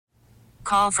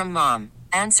call from mom.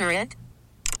 Answer it.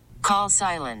 Call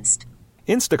silenced.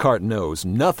 Instacart knows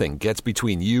nothing gets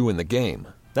between you and the game.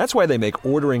 That's why they make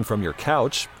ordering from your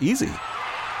couch easy.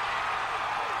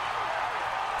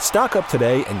 Stock up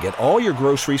today and get all your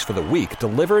groceries for the week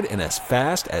delivered in as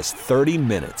fast as 30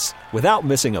 minutes without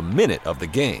missing a minute of the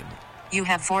game. You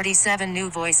have 47 new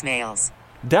voicemails.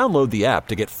 Download the app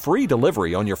to get free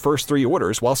delivery on your first 3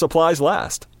 orders while supplies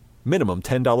last. Minimum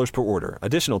 $10 per order.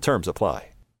 Additional terms apply.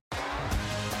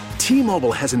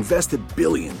 T-Mobile has invested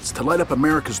billions to light up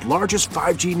America's largest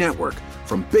 5G network,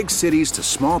 from big cities to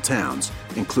small towns,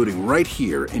 including right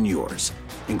here in yours.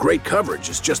 And great coverage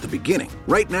is just the beginning.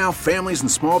 Right now, families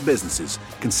and small businesses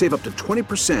can save up to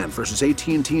 20% versus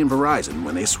AT&T and Verizon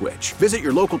when they switch. Visit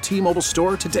your local T-Mobile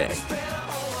store today.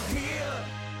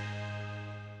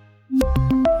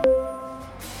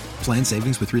 Plan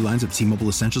savings with 3 lines of T-Mobile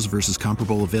Essentials versus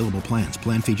comparable available plans.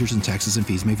 Plan features and taxes and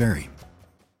fees may vary.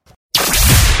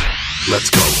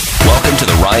 Let's go. Welcome to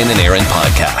the Ryan and Erin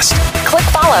podcast. Click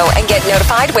follow and get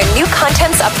notified when new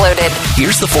content's uploaded.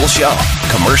 Here's the full show,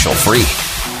 commercial free.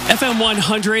 FM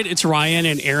 100, it's Ryan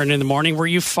and Erin in the morning. Were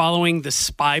you following the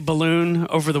spy balloon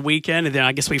over the weekend? And then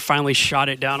I guess we finally shot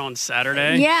it down on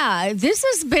Saturday. Yeah, this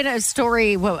has been a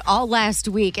story all last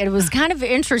week. And it was kind of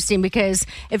interesting because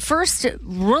at first it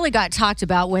really got talked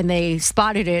about when they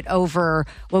spotted it over,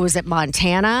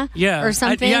 Montana? Yeah. Or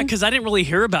something? Because I didn't really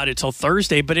hear about it till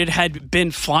Thursday, but it had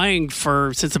been flying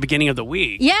since the beginning of the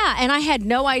week. Yeah, and I had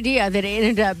no idea that it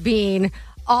ended up being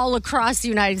all across the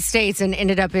United States and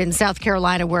ended up in South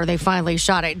Carolina where they finally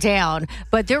shot it down.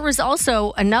 But there was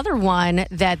also another one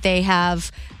that they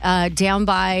have down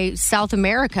by South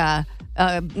America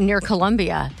near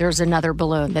Colombia. There's another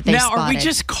balloon that they spotted. Now, are we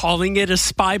just calling it a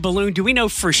spy balloon? Do we know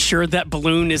for sure that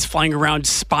balloon is flying around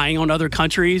spying on other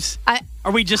countries?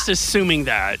 Are we just assuming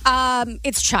that?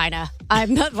 It's China.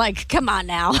 I'm not come on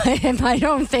now. I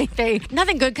don't think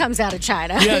nothing good comes out of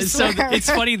China. Yeah, so it's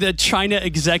funny that China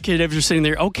executives are sitting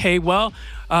there, okay, well,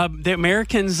 the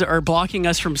Americans are blocking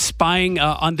us from spying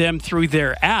on them through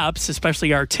their apps,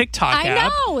 especially our TikTok app. I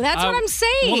know. That's what I'm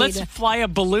saying. Well, let's fly a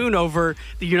balloon over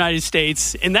the United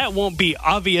States, and that won't be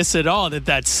obvious at all that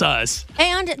that's sus.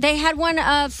 And they had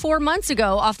one 4 months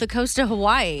ago off the coast of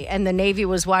Hawaii, and the Navy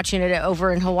was watching it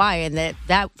over in Hawaii, and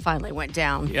that finally went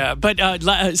down. Yeah, but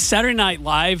Saturday Night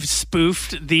Live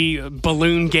spoofed the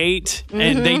balloon gate,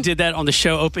 and they did that on the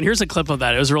show Open. Here's a clip of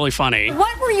that. It was really funny.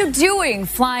 What were you doing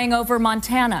flying over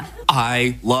Montana?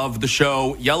 I love the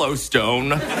show Yellowstone,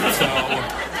 so...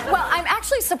 Well, I'm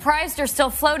actually surprised you're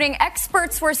still floating.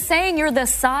 Experts were saying you're the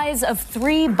size of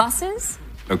 3 buses.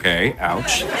 Okay,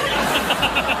 ouch.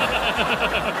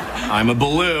 I'm a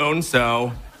balloon,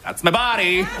 so that's my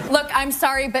body. Look, I'm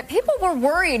sorry, but people were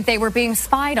worried they were being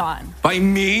spied on. By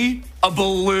me? A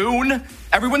balloon?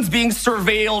 Everyone's being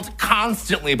surveilled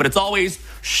constantly, but it's always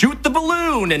shoot the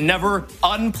balloon and never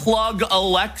unplug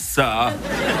Alexa.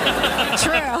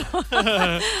 True.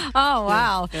 Oh,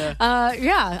 wow.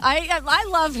 Yeah, I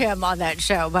love him on that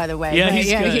show, by the way. Yeah,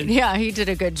 he's good. He did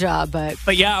a good job.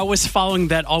 But yeah, I was following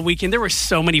that all weekend. There were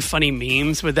so many funny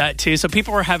memes with that, too. So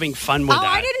people were having fun with that.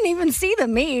 I didn't even see the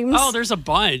memes. Oh, there's a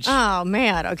bunch. Oh,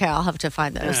 man. Okay, I'll have to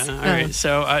find those. All right.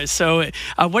 So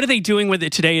what are they doing with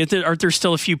it today? Are there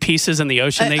still a few pieces in the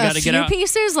ocean they got to get out? A few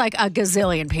pieces? Like a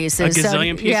gazillion pieces. A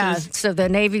gazillion pieces? Yeah. So the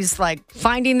Navy's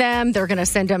finding them. They're going to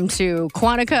send them to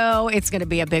Quantico. It's going to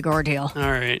be a big ordeal.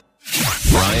 All right.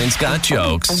 Ryan's got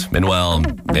jokes, and well,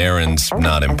 Erin's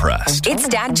not impressed. It's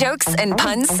dad jokes and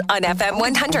puns on FM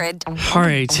 100. All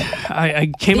right.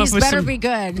 I came up with These better some... be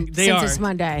good They since are. It's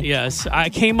Monday. Yes. I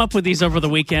came up with these over the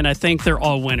weekend. I think they're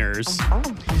all winners.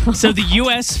 So the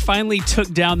U.S. finally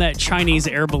took down that Chinese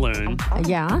air balloon.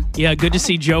 Yeah? Yeah, good to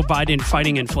see Joe Biden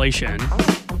fighting inflation.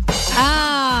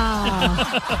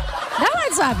 That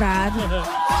one's not bad.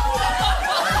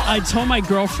 I told my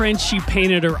girlfriend she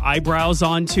painted her eyebrows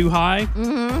on too high.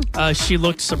 Mm-hmm. She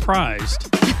looked surprised.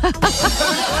 Okay,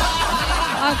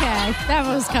 that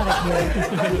was kind of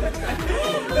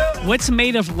cute. What's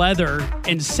made of leather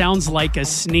and sounds like a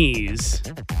sneeze?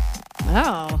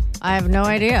 Oh, I have no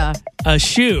idea. A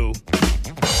shoe.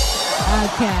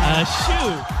 Okay. A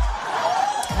shoe.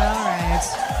 All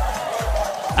right.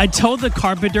 I told the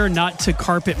carpenter not to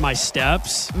carpet my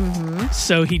steps,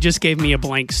 so he just gave me a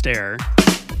blank stare.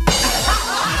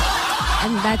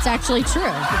 And that's actually true.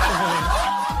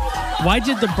 Why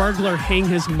did the burglar hang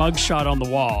his mugshot on the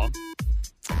wall?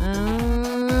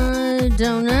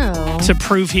 Don't know. To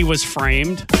prove he was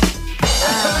framed.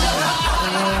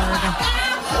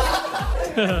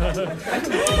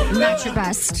 Not your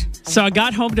best. So I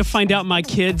got home to find out my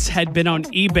kids had been on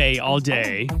eBay all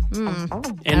day.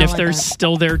 And if they're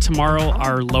still there tomorrow,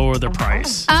 I'll lower the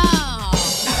price. Oh.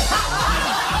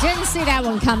 Didn't see that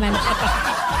one coming.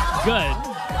 Good.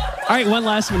 All right, one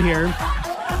last one here.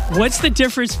 What's the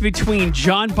difference between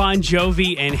John Bon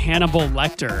Jovi and Hannibal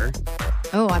Lecter?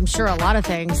 Oh, I'm sure a lot of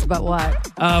things, but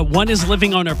what? One is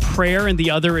living on a prayer and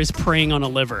the other is praying on a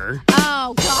liver.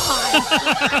 Oh, God.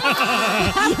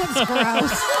 That was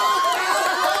gross.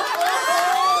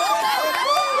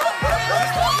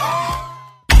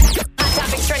 Hot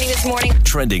topics trending this morning.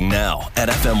 Trending now at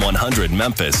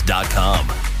FM100Memphis.com.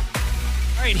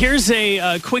 All right, here's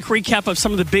a quick recap of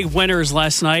some of the big winners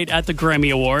last night at the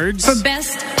Grammy Awards. For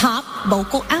Best Pop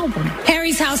Vocal Album,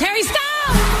 Harry's House, Harry Styles.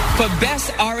 For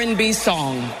Best R&B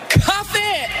Song, Cuff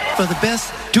It. For the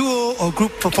Best Duo or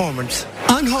Group Performance,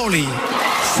 Unholy,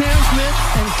 Sam Smith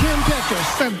and Kim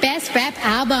Petras. For Best Rap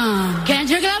Album,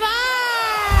 Kendrick Lamar.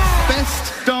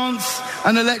 Best Dance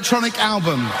and Electronic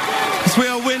Album. As we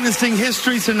are witnessing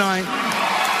history tonight,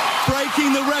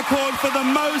 breaking the record for the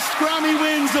most Grammy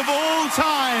wins of all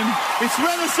time. It's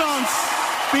Renaissance,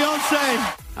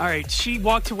 Beyonce. All right, she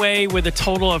walked away with a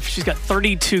total of, she's got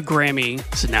 32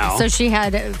 Grammys now. So she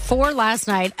had 4 last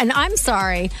night. And I'm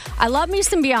sorry, I love me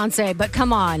some Beyonce, but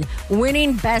come on,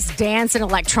 winning Best Dance and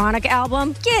Electronic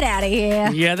Album? Get out of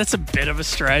here. Yeah, that's a bit of a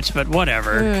stretch, but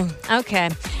whatever. Okay.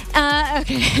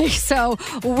 Okay, so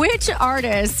which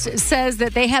artist says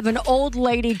that they have an old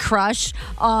lady crush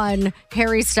on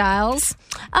Harry Styles?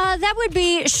 That would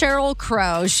be Sheryl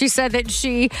Crow. She said that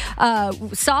she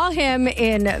saw him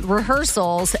in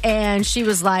rehearsals and she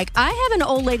was like, I have an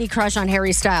old lady crush on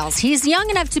Harry Styles. He's young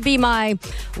enough to be my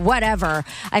whatever.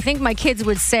 I think my kids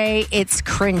would say it's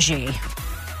cringy.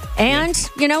 And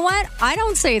you know what? I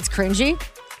don't say it's cringy.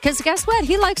 Because guess what?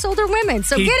 He likes older women.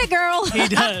 So get it, girl. He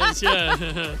does,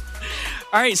 yeah.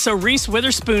 All right, so Reese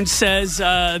Witherspoon says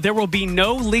there will be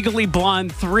no Legally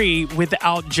Blonde 3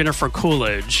 without Jennifer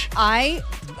Coolidge. I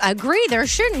agree. There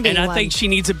shouldn't be And one. I think she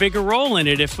needs a bigger role in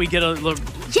it if we get a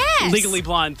Yes. Legally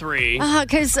Blonde 3.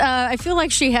 Because I feel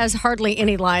like she has hardly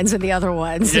any lines in the other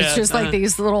ones. Yeah, It's just like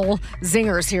these little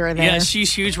zingers here and there. Yeah,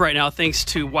 she's huge right now thanks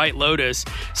to White Lotus.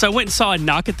 So I went and saw a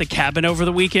Knock at the Cabin over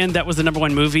the weekend. That was the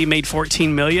 #1 movie, made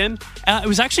 $14 million. It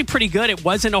was actually pretty good. It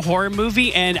wasn't a horror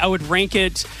movie, and I would rank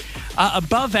it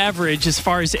above average as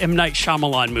far as M. Night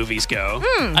Shyamalan movies go.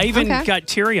 I even got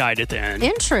teary-eyed at the end.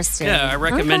 Interesting. Yeah, I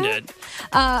recommend it.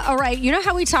 All right. You know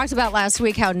how we talked about last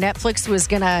week how Netflix was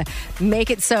going to make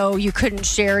it so you couldn't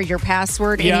share your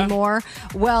password anymore?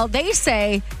 Well, they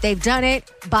say they've done it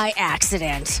by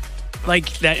accident.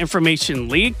 Like that information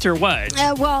leaked or what?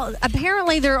 Well,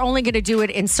 apparently they're only going to do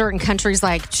it in certain countries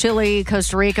like Chile,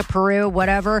 Costa Rica, Peru,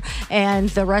 whatever. And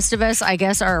the rest of us, I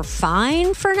guess, are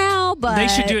fine for now. But they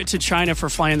should do it to China for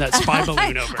flying that spy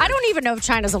balloon over. I don't even know if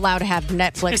China's allowed to have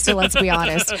Netflix, so let's be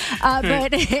honest.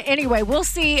 But anyway, we'll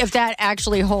see if that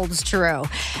actually holds true.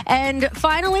 And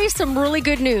finally, some really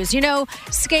good news. You know,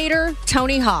 skater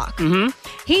Tony Hawk.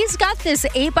 He's got this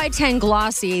 8x10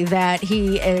 glossy that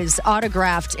he is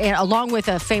autographed along with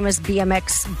a famous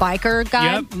BMX biker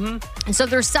guy. Yep. And so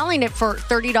they're selling it for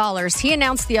 $30. He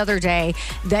announced the other day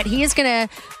that he is going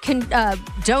to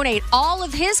donate all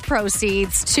of his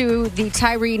proceeds to the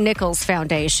Tyree Nichols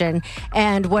Foundation.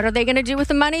 And what are they going to do with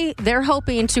the money? They're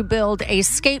hoping to build a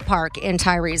skate park in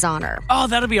Tyree's honor. Oh,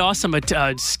 that'll be awesome.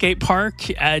 A skate park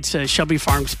at Shelby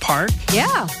Farms Park.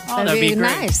 Yeah. Oh, that'd be great.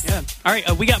 Nice. Yeah. All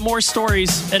right, we got more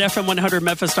stories at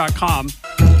FM100Memphis.com.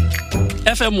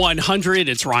 FM 100,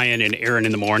 it's Ryan and Erin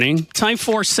in the morning. Time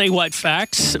for Say What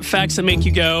Facts. Facts that make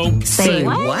you go, Say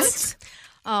what?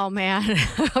 Oh, man.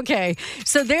 Okay.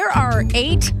 So there are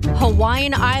 8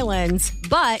 Hawaiian islands,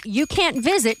 but you can't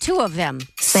visit 2 of them.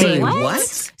 Say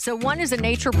what? So one is a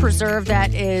nature preserve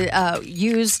that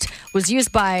was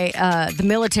used by the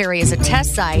military as a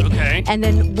test site. Okay. And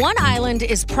then one island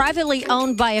is privately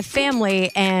owned by a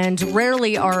family and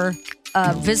rarely are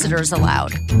visitors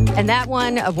allowed. And that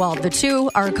one, the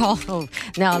 2 are called,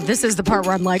 now this is the part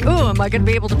where I'm like, am I going to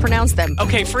be able to pronounce them?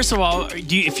 Okay, first of all,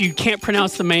 if you can't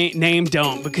pronounce the name,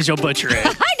 don't, because you'll butcher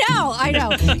it. I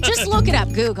know. Just look it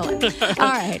up. Google it. All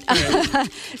right.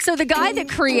 So the guy that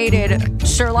created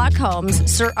Sherlock Holmes,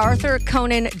 Sir Arthur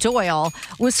Conan Doyle,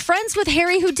 was friends with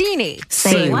Harry Houdini.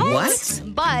 Say what?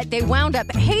 But they wound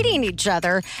up hating each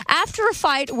other after a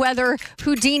fight whether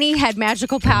Houdini had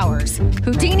magical powers.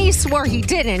 Houdini swore he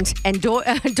didn't, and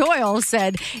Doyle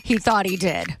said he thought he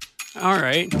did. All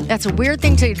right. That's a weird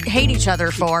thing to hate each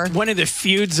other for. One of the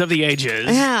feuds of the ages.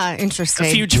 Yeah, interesting.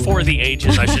 A feud for the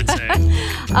ages, I should say.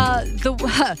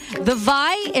 The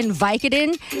Vi in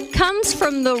Vicodin comes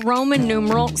from the Roman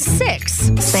numeral 6.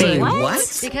 Say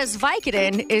what? Because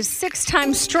Vicodin is 6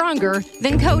 times stronger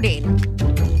than codeine.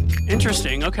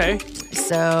 Interesting. Okay.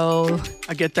 So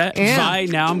I get that. Yeah. Vi,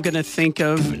 now I'm going to think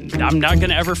of, I'm not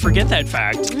going to ever forget that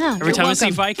fact. Yeah, Every you're time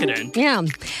welcome. I see Vicodin. Yeah.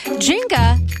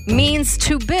 Jenga means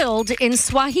to build in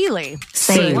Swahili.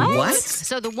 Say what?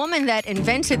 So the woman that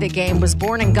invented the game was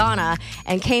born in Ghana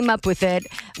and came up with it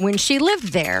when she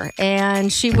lived there.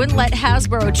 And she wouldn't let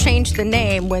Hasbro change the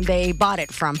name when they bought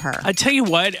it from her. I tell you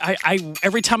what, I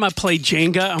every time I play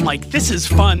Jenga, I'm like, this is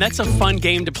fun. That's a fun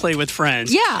game to play with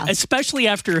friends. Yeah. Especially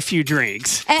after a few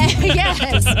drinks. Yes.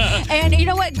 And you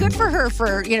know what? Good for her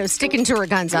for, sticking to her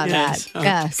guns on Yes. that.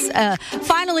 Yes.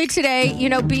 Finally today,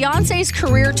 Beyonce's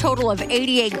career total of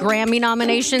 88 Grammy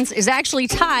nominations is actually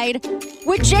tied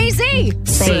with Jay-Z.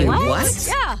 Say what?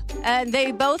 Yeah. And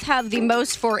they both have the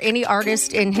most for any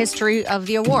artist in history of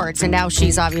the awards. And now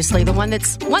she's obviously the one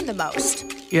that's won the most.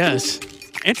 Yes.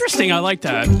 Interesting. I like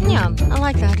that. Yeah, I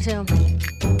like that too.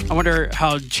 I wonder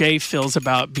how Jay feels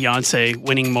about Beyonce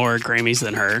winning more Grammys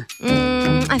than her.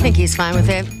 I think he's fine with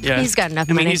it. Yeah. He's got enough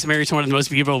I mean, money. he's married to one of the most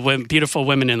beautiful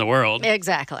women in the world.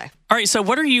 Exactly. All right, so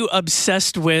what are you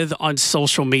obsessed with on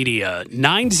social media?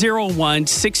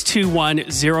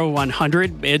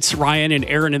 901-621-0100. It's Ryan and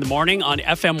Erin in the morning on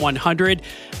FM 100.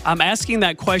 I'm asking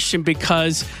that question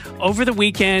because over the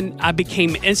weekend, I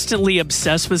became instantly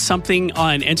obsessed with something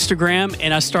on Instagram,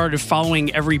 and I started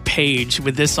following every page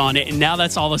with this on it, and now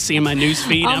that's all I see in my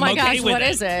newsfeed. Oh and my I'm okay gosh, with what it.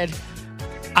 is it?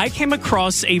 I came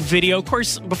across a video. Of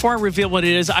course, before I reveal what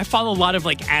it is, I follow a lot of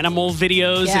like animal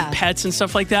videos and pets and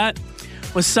stuff like that.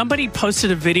 Was somebody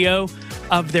posted a video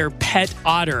of their pet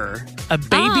otter, a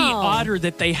baby otter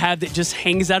that they have that just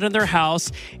hangs out in their house.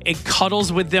 It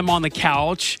cuddles with them on the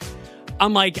couch.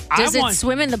 I'm like, Does it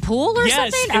swim in the pool or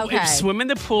something? Yes, it'll swim in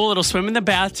the pool. It'll swim in the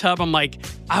bathtub. I'm like,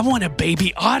 I want a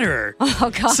baby otter.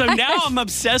 Oh, God. So now I'm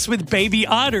obsessed with baby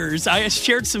otters. I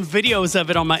shared some videos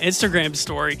of it on my Instagram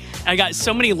story. I got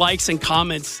so many likes and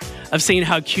comments of seeing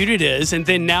how cute it is. And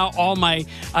then now all my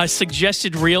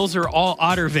suggested reels are all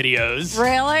otter videos.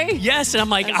 Really? Yes. And I'm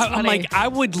like, I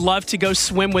would love to go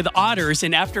swim with otters.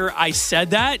 And after I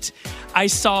said that, I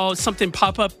saw something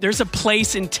pop up. There's a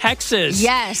place in Texas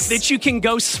that you can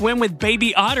go swim with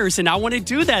baby otters, and I want to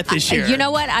do that this year. You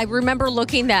know what? I remember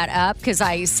looking that up because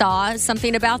I saw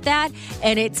something about that,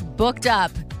 and it's booked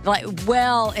up like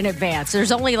well in advance.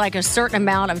 There's only like a certain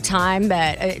amount of time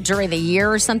that during the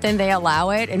year or something they allow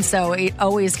it, and so it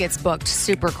always gets booked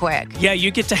super quick. Yeah,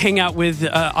 you get to hang out with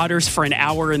otters for an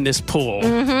hour in this pool.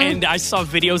 And I saw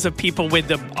videos of people with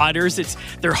the otters.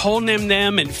 They're holding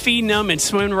them and feeding them and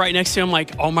swimming right next to them.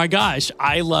 Like, oh my gosh,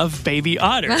 I love baby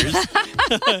otters.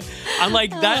 I'm like,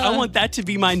 that. I want that to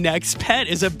be my next pet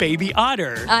is a baby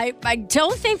otter. I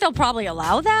don't think they'll probably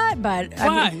allow that, but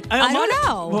Why? I don't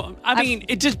know. Well, I mean,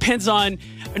 it just depends on.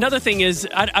 Another thing is,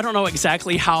 I don't know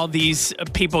exactly how these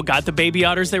people got the baby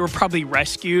otters. They were probably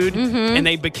rescued and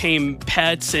they became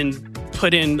pets and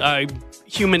put in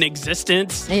human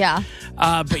existence. Yeah.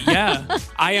 But yeah,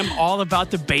 I am all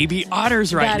about the baby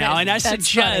otters right now. And I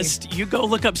suggest you go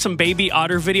look up some baby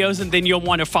otter videos and then you'll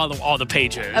want to follow all the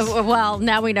pages. Well,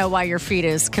 now we know why your feed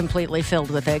is completely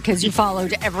filled with it because you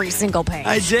followed every single page.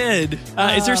 I did.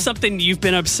 Is there something you've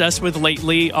been obsessed with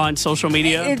lately on social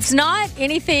media? It's not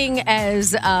anything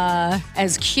as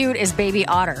cute as baby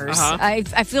otters.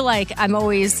 I feel like I'm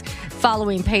always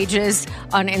following pages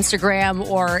on Instagram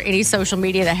or any social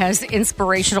media that has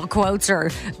inspirational quotes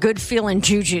or good feeling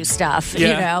juju stuff,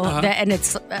 and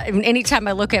it's anytime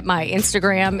I look at my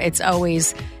Instagram, it's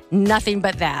always nothing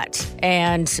but that.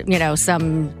 And,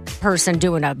 some person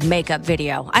doing a makeup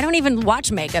video. I don't even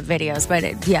watch makeup videos, but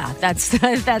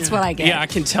that's what I get. Yeah, I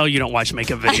can tell you don't watch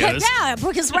makeup videos. Yeah,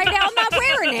 because right now I'm not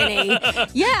wearing any.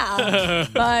 Yeah.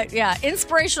 But yeah,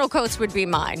 inspirational quotes would be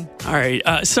mine. All right.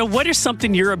 So what is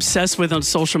something you're obsessed with on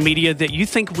social media that you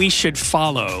think we should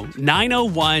follow?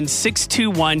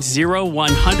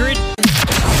 901-621-0100.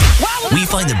 We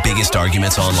find the biggest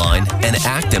arguments online and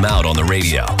act them out on the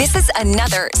radio. This is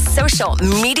another social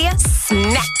media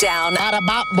smackdown.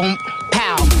 Boom,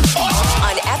 pow.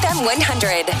 On FM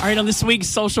 100. All right, on this week's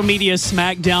social media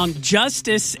smackdown,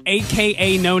 Justice,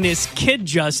 a.k.a. known as Kid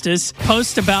Justice,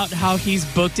 posts about how he's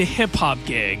booked a hip-hop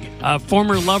gig. A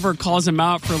former lover calls him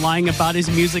out for lying about his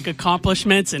music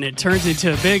accomplishments, and it turns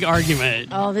into a big argument.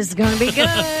 Oh, this is going to be good.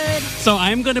 So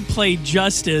I'm going to play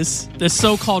Justice, the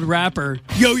so-called rapper.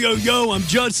 Yo, yo, yo, I'm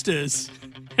Justice.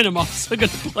 And I'm also going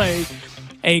to play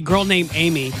a girl named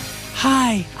Amy.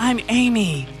 Hi, I'm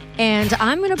Amy. And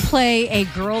I'm going to play a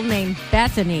girl named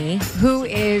Bethany, who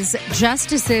is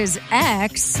Justice's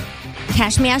ex.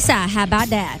 Cash me outside. How about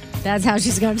that? That's how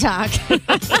she's going to talk.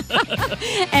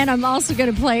 And I'm also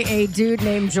going to play a dude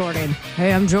named Jordan.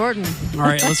 Hey, I'm Jordan. All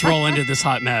right, let's roll into this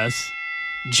hot mess.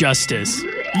 Justice.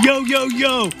 Yo, yo,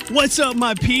 yo. What's up,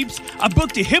 my peeps? I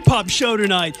booked a hip-hop show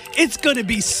tonight. It's going to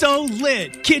be so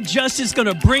lit. Kid Justice going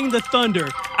to bring the thunder.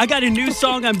 I got a new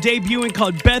song I'm debuting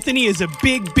called Bethany is a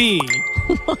Big B.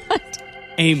 What?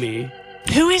 Amy.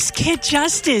 Who is Kid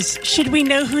Justice? Should we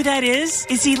know who that is?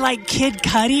 Is he like Kid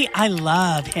Cudi? I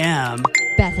love him.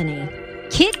 Bethany.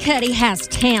 Kid Cudi has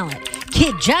talent.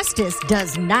 Kid Justice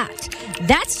does not.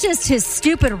 That's just his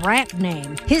stupid rap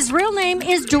name. His real name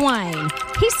is Dwayne.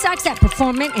 He sucks at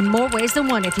performing in more ways than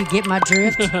one, if you get my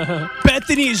drift.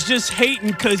 Bethany is just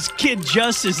hating because Kid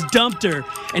Justice dumped her,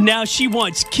 and now she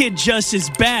wants Kid Justice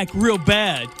back real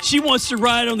bad. She wants to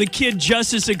ride on the Kid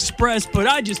Justice Express, but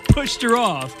I just pushed her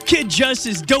off. Kid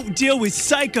Justice don't deal with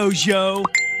psychos, yo.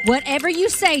 Whatever you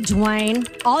say, Dwayne,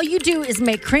 all you do is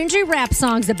make cringy rap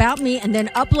songs about me and then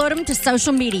upload them to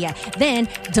social media. Then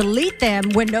delete them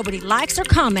when nobody likes or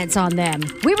comments on them.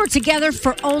 We were together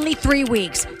for only 3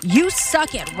 weeks. You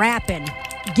suck at rapping.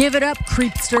 Give it up,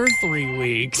 creepster. 3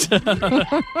 weeks.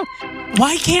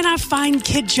 Why can't I find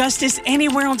Kid Justice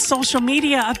anywhere on social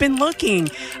media? I've been looking.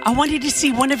 I wanted to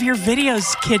see one of your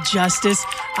videos, Kid Justice.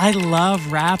 I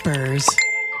love rappers.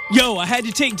 Yo, I had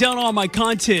to take down all my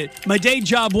content. My day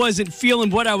job wasn't feeling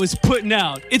what I was putting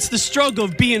out. It's the struggle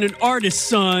of being an artist,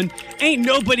 son. Ain't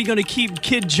nobody gonna keep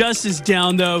Kid Justice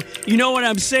down, though. You know what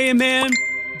I'm saying, man?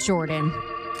 Jordan.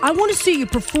 I want to see you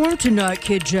perform tonight,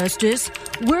 Kid Justice.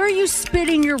 Where are you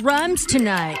spitting your rhymes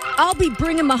tonight? I'll be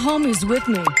bringing my homies with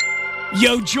me.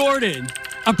 Yo, Jordan.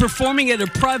 I'm performing at a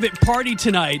private party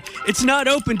tonight. It's not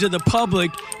open to the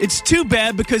public. It's too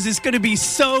bad because it's going to be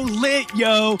so lit,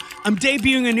 yo. I'm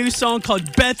debuting a new song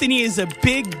called Bethany is a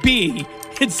Big B.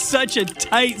 It's such a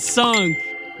tight song.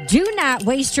 Do not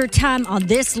waste your time on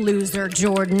this loser,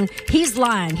 Jordan. He's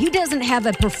lying. He doesn't have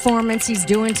a performance he's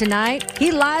doing tonight.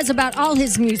 He lies about all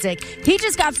his music. He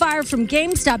just got fired from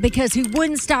GameStop because he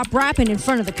wouldn't stop rapping in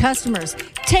front of the customers.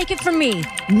 Take it from me.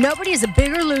 Nobody is a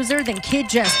bigger loser than Kid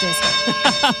Justice.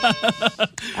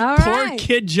 All right. Poor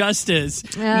Kid Justice.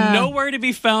 Nowhere to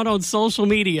be found on social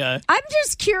media. I'm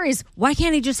just curious. Why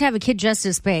can't he just have a Kid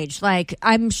Justice page? Like,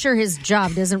 I'm sure his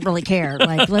job doesn't really care.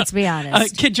 Like, let's be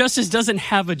honest. Kid Justice doesn't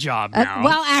have a job now.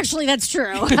 Well, actually, that's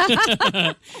true.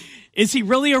 Is he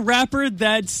really a rapper?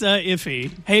 That's iffy.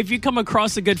 Hey, if you come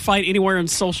across a good fight anywhere on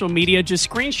social media, just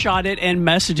screenshot it and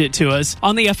message it to us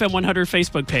on the FM 100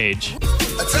 Facebook page. Tell me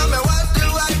what do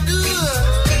I do?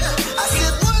 I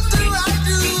said, what do I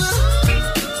do?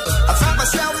 I find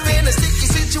myself in a sticky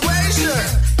situation.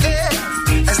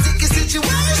 Yeah, a sticky situation.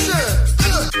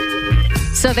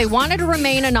 So they wanted to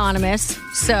remain anonymous,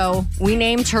 so we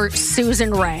named her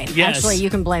Susan Ray. Yes. Actually, you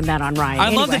can blame that on Ryan. I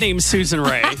love the name Susan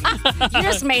Ray. You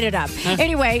just made it up.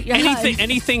 Anyway.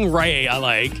 Anything Ray I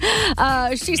like.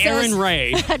 She says, Erin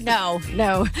Ray. No.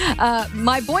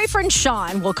 My boyfriend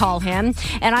Sean, we'll call him,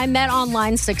 and I met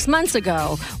online 6 months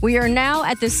ago. We are now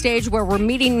at the stage where we're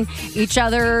meeting each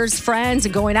other's friends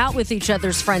and going out with each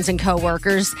other's friends and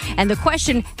coworkers. And the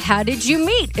question, how did you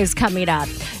meet, is coming up.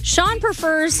 Sean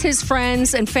prefers his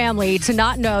friends and family to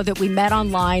not know that we met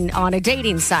online on a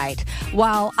dating site.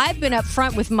 While I've been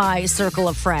upfront with my circle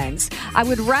of friends, I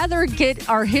would rather get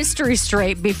our history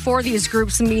straight before these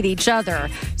groups meet each other.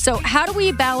 So how do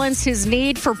we balance his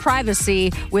need for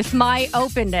privacy with my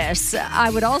openness? I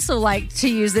would also like to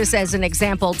use this as an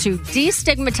example to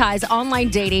destigmatize online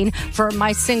dating for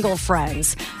my single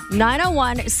friends.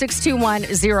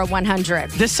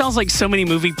 901-621-0100. This sounds like so many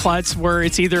movie plots where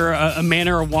it's either a man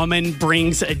or a woman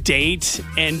brings a date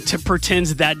and to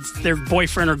pretends that's their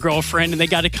boyfriend or girlfriend, and they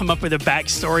got to come up with a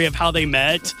backstory of how they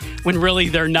met when really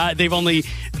they're not. They've only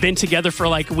been together for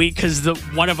like a week because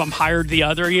one of them hired the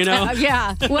other, you know?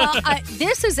 Yeah. Well,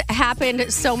 this has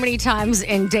happened so many times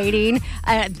in dating.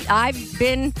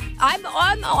 I'm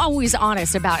always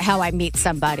honest about how I meet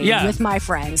somebody with my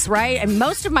friends, right? And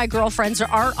most of my girlfriends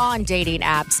are on dating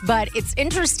apps, but it's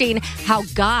interesting how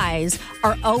guys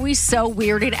are always so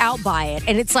weirded out by it.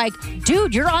 And it's like,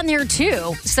 dude, you're on there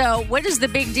too. So what is the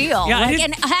big deal? Yeah,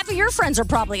 and half of your friends are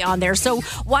probably on there. So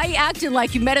why are you acting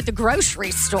like you met at the grocery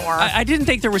store? I didn't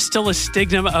think there was still a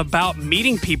stigma about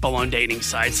meeting people on dating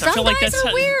sites. Some I feel like guys that's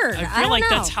are weird. I feel like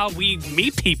that's how we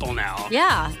meet people now.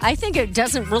 Yeah, I think it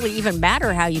doesn't really even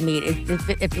matter how you meet.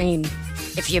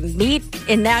 if you meet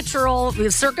in natural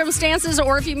circumstances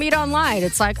or if you meet online,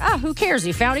 it's like, oh, who cares?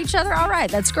 You found each other? All right,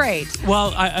 that's great.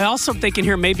 Well, I also thinking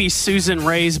here maybe Susan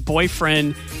Ray's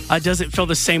boyfriend doesn't feel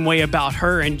the same way about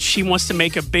her, and she wants to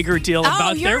make a bigger deal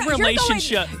about their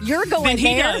relationship. You're going than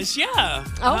he there? does, yeah.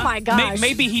 Oh, my gosh.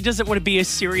 Maybe he doesn't want to be as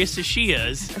serious as she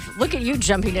is. Look at you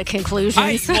jumping to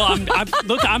conclusions.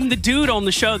 I'm the dude on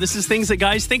the show. This is things that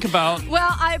guys think about.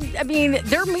 Well, I mean,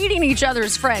 they're meeting each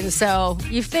other's friends, so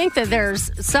you think that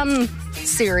there's some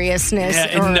seriousness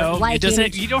or no, liking. it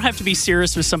doesn't. You don't have to be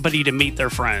serious with somebody to meet their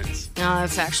friends. No,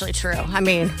 that's actually true. I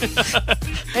mean,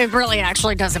 it really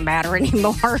actually doesn't matter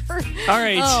anymore. All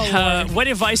right. What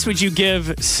advice would you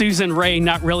give Susan Ray,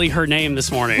 not really her name,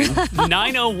 this morning?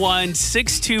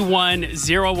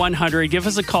 901-621-0100. Give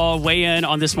us a call. Weigh in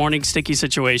on this morning's sticky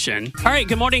situation. All right.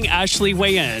 Good morning, Ashley.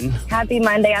 Weigh in. Happy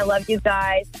Monday. I love you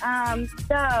guys.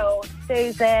 So,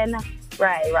 Susan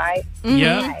Ray, right?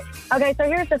 Yeah. Right. Okay, so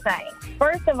here's the thing.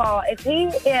 First of all, if he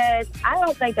is, I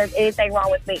don't think there's anything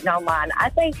wrong with meeting online. I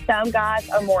think some guys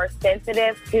are more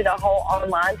sensitive to the whole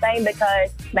online thing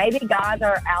because maybe guys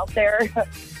are out there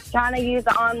trying to use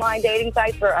the online dating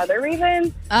sites for other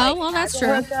reasons. Oh, well, that's true.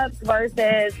 Hookups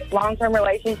versus long-term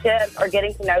relationships or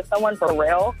getting to know someone for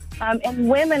real. And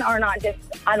women are not just,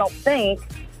 I don't think,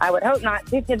 I would hope not,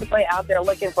 too typically out there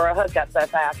looking for a hookup so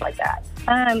fast like that.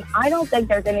 I don't think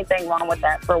there's anything wrong with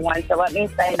that, for one, so let me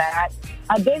say that.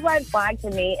 A big red flag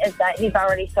to me is that he's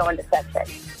already showing deception.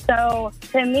 So,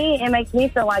 to me, it makes me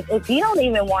feel like if you don't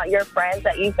even want your friends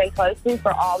that you've been close to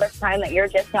for all this time that you're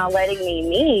just now letting me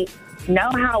meet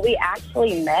know how we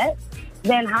actually met,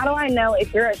 then how do I know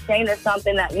if you're ashamed of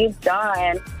something that you've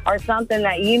done or something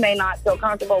that you may not feel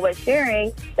comfortable with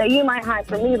sharing that you might hide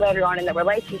from me later on in the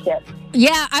relationship?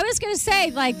 Yeah, I was going to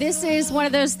say, like, this is one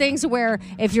of those things where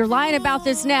if you're lying about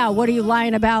this now, what are you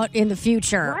lying about in the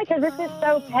future? Right, because this is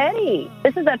so petty.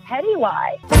 This is a petty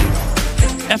lie.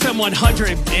 FM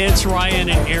 100, it's Ryan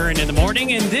and Erin in the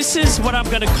morning, and this is what I'm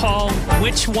going to call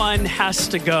Which One Has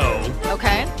to Go.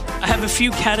 Okay. I have a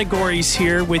few categories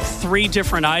here with 3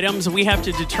 different items. We have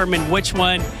to determine which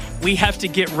one we have to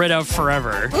get rid of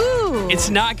forever. Ooh. It's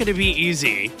not going to be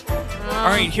easy. All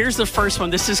right, here's the first one.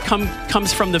 This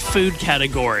comes from the food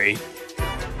category.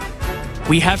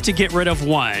 We have to get rid of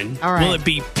one. All right. Will it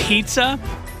be pizza,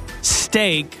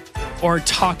 steak, or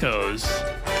tacos?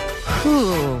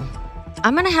 Ooh.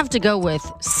 I'm going to have to go with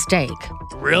steak.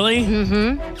 Really?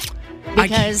 Mm-hmm.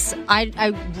 Because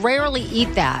I rarely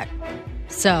eat that.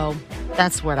 So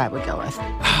that's what I would go with.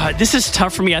 This is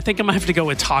tough for me. I think I'm going to have to go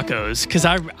with tacos because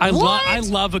I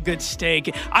love a good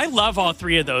steak. I love all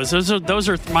 3 of those. Those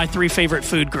are my 3 favorite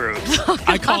food groups.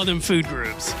 I call them food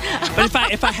groups. But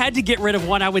if I had to get rid of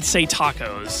one, I would say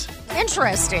tacos.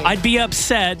 Interesting. I'd be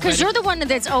upset. Because you're the one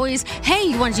that's always, hey,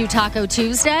 you want to do Taco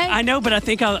Tuesday? I know, but I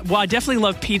think I definitely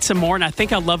love pizza more, and I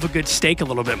think I love a good steak a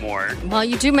little bit more. Well,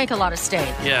 you do make a lot of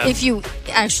steak. Yeah. If you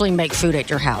actually make food at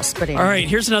your house. But anyway. All right,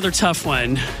 here's another tough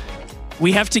one.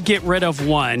 We have to get rid of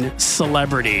one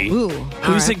celebrity. Ooh.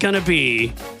 Who's it going to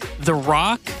be? The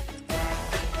Rock,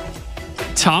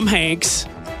 Tom Hanks,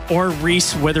 or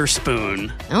Reese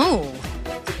Witherspoon? Oh.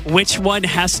 Which one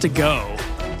has to go?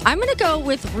 I'm going to go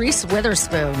with Reese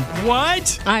Witherspoon.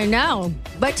 What? I know.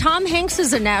 But Tom Hanks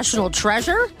is a national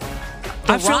treasure.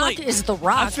 The Rock is The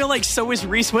Rock. I feel like so is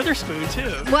Reese Witherspoon,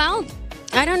 too. Well,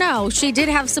 I don't know. She did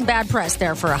have some bad press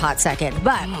there for a hot second.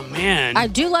 But oh, man. I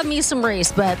do love me some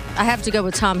Reese, but I have to go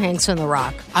with Tom Hanks and The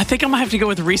Rock. I think I'm going to have to go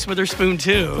with Reese Witherspoon,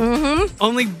 too. Mm-hmm.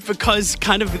 Only because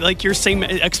kind of like your same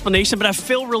explanation, but I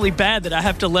feel really bad that I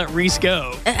have to let Reese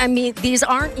go. I mean, these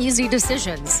aren't easy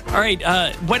decisions. All right.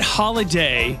 What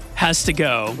holiday has to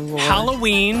go? Lord.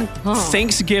 Halloween,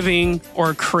 Thanksgiving,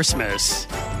 or Christmas?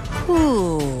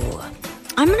 Ooh.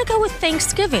 I'm going to go with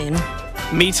Thanksgiving.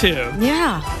 Me too.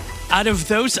 Yeah. Out of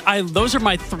those, those are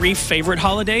my 3 favorite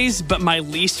holidays, but my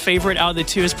least favorite out of the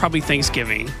 2 is probably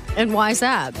Thanksgiving. And why is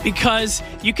that? Because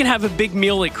you can have a big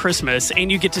meal at Christmas and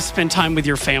you get to spend time with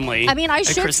your family. I mean, I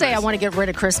should say I want to get rid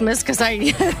of Christmas because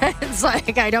it's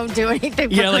like I don't do anything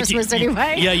for Christmas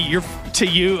anyway.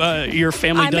 Your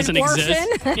family doesn't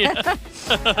exist. Yeah.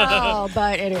 Oh,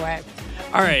 but anyway.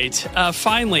 All right.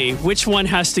 Finally, which one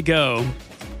has to go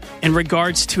in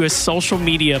regards to a social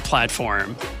media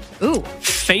platform? Ooh.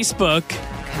 Facebook,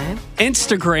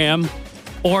 Instagram,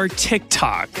 or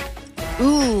TikTok?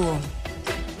 Ooh.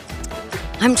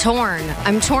 I'm torn.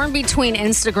 I'm torn between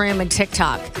Instagram and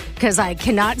TikTok because I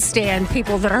cannot stand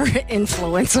people that are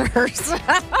influencers.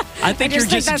 I think you're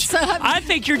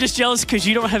just jealous because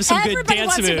you don't have some good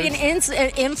dance moves. Everybody wants to be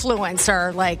an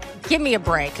influencer. Like, give me a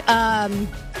break.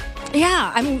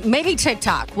 Yeah, I mean, maybe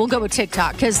TikTok. We'll go with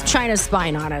TikTok because China's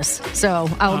spying on us. So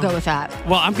I will go with that.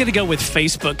 Well, I'm going to go with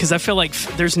Facebook because I feel like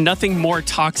there's nothing more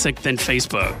toxic than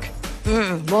Facebook.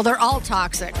 Well, they're all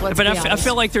toxic. But I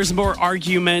feel like there's more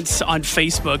arguments on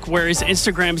Facebook, whereas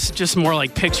Instagram's just more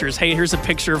like pictures. Hey, here's a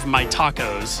picture of my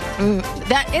tacos.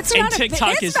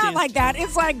 It's not like that.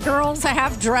 It's like girls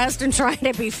half dressed and trying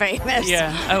to be famous.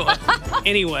 Yeah.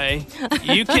 Anyway,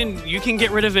 you can get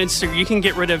rid of Instagram. You can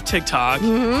get rid of TikTok,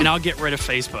 and I'll get rid of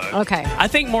Facebook. Okay. I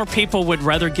think more people would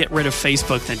rather get rid of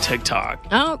Facebook than TikTok.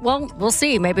 Oh, well, we'll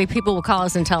see. Maybe people will call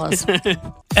us and tell us.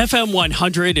 FM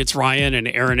 100. It's Ryan and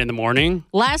Erin in the morning.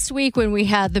 Last week when we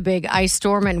had the big ice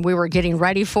storm and we were getting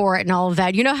ready for it and all of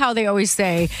that, you know how they always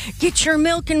say, get your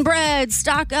milk and bread,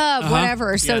 stock up,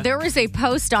 whatever. So there was a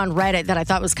post on Reddit that I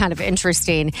thought was kind of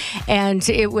interesting. And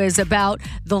it was about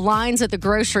the lines at the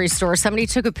grocery store. Somebody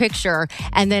took a picture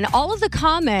and then all of the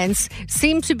comments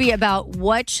seemed to be about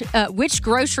which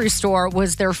grocery store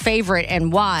was their favorite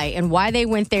and why they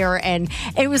went there. And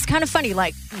it was kind of funny.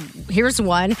 Like, here's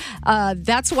one.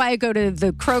 That's why I go to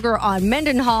the Kroger on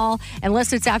Mendenhall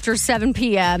unless it's after 7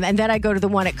 p.m. And then I go to the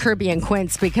one at Kirby and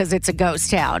Quince because it's a ghost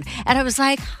town. And I was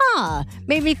like,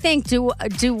 made me think, do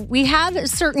we have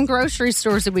certain grocery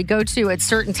stores that we go to at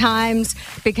certain times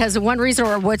because of one reason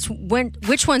or which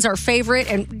one's our favorite?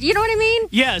 And you know what I mean?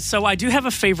 Yeah, so I do have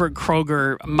a favorite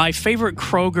Kroger. My favorite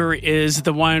Kroger is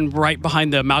the one right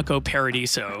behind the Malco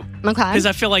Paradiso. Okay. Because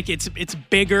I feel like it's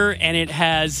bigger and it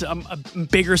has a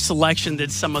bigger selection than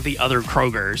some of the other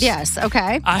Krogers. Yes,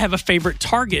 okay. I have a favorite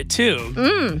Target,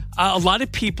 too. A lot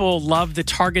of people love the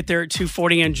Target there at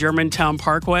 240 and Germantown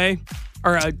Parkway,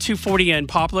 or 240 and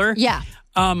Poplar. Yeah.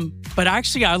 But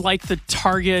actually, I like the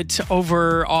Target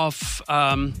over off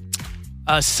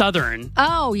Southern.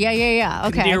 Oh, yeah.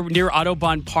 Okay. Near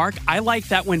Autobahn Park. I like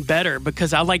that one better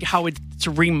because I like how it's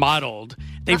remodeled.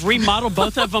 They've remodeled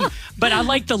both of them, but I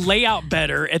like the layout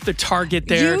better at the Target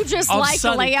there. You just like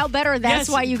the layout better? That's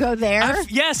why you go there?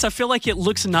 Yes, I feel like it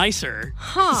looks nicer.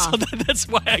 Huh. So that's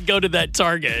why I go to that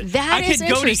Target. That is I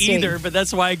could go to interesting. either, but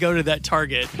that's why I go to that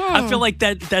Target. I feel like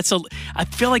I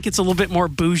feel like it's a little bit more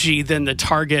bougie than the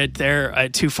Target there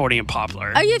at 240 and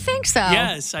Poplar. Oh, you think so?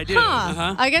 Yes, I do.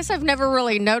 I guess I've never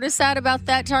really noticed that about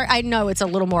that Target. I know it's a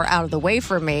little more out of the way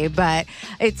for me, but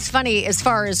it's funny. As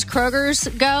far as Kroger's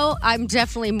go, I'm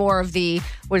definitely more of the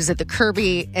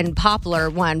Kirby and Poplar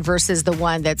one versus the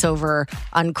one that's over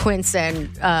on Quince and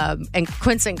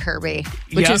Quince and Kirby,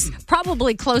 which is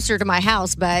probably closer to my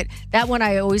house. But that one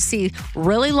I always see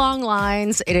really long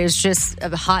lines. It is just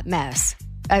a hot mess.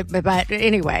 But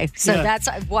anyway, so that's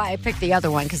why I picked the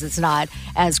other one because it's not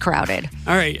as crowded.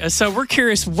 All right, so we're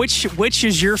curious, which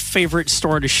is your favorite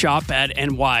store to shop at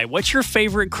and why? What's your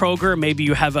favorite Kroger? Maybe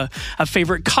you have a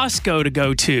favorite Costco to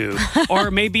go to, or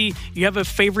maybe you have a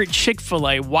favorite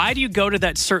Chick-fil-A. Why do you go to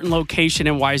that certain location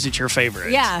and why is it your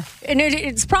favorite? Yeah, and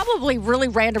it's probably really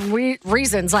random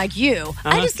reasons like you.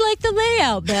 I just like the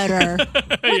layout better.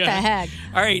 What the heck?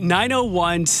 All right,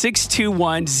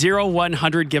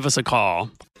 901-621-0100. Give us a call.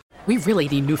 We really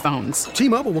need new phones.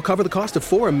 T-Mobile will cover the cost of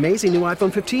 4 amazing new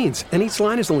iPhone 15s, and each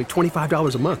line is only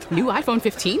 $25 a month. New iPhone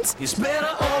 15s? It's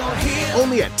better over here.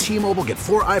 Only at T-Mobile, get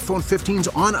 4 iPhone 15s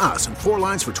on us and 4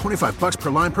 lines for $25 per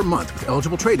line per month with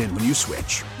eligible trade-in when you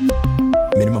switch.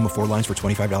 Minimum of 4 lines for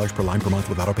 $25 per line per month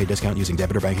with autopay discount using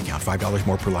debit or bank account. $5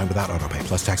 more per line without autopay,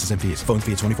 plus taxes and fees. Phone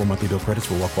fee at 24 monthly bill credits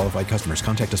for well-qualified customers.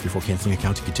 Contact us before canceling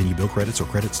account to continue bill credits or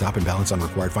credit stop and balance on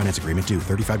required finance agreement due.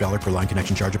 $35 per line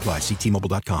connection charge applies. See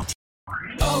T-Mobile.com.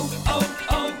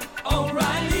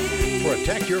 O'Reilly.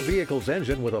 Protect your vehicle's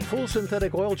engine with a full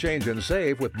synthetic oil change and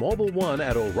save with Mobile One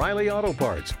at O'Reilly Auto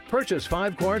Parts. Purchase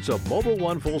 5 quarts of Mobile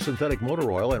One full synthetic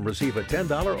motor oil and receive a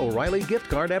 $10 O'Reilly gift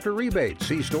card after rebate.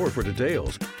 See store for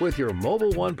details. With your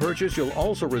Mobile One purchase, you'll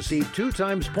also receive 2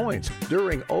 times points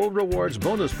during O Rewards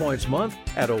Bonus Points Month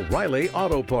at O'Reilly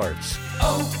Auto Parts.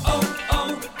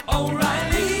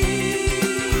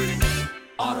 O'Reilly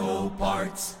Auto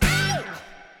Parts.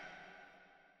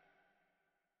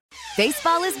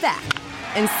 Baseball is back,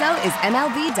 and so is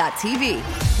MLB.tv.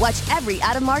 Watch every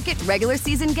out-of-market regular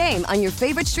season game on your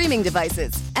favorite streaming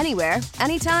devices, anywhere,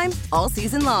 anytime, all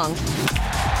season long.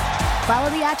 Follow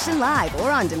the action live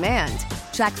or on demand.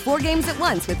 Track 4 games at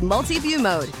once with multi-view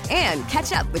mode and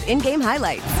catch up with in-game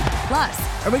highlights. Plus,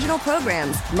 original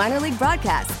programs, minor league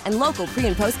broadcasts, and local pre-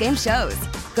 and post-game shows.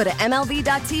 Go to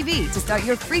MLB.tv to start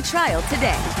your free trial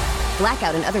today.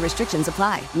 Blackout and other restrictions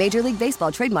apply. Major League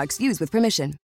Baseball trademarks used with permission.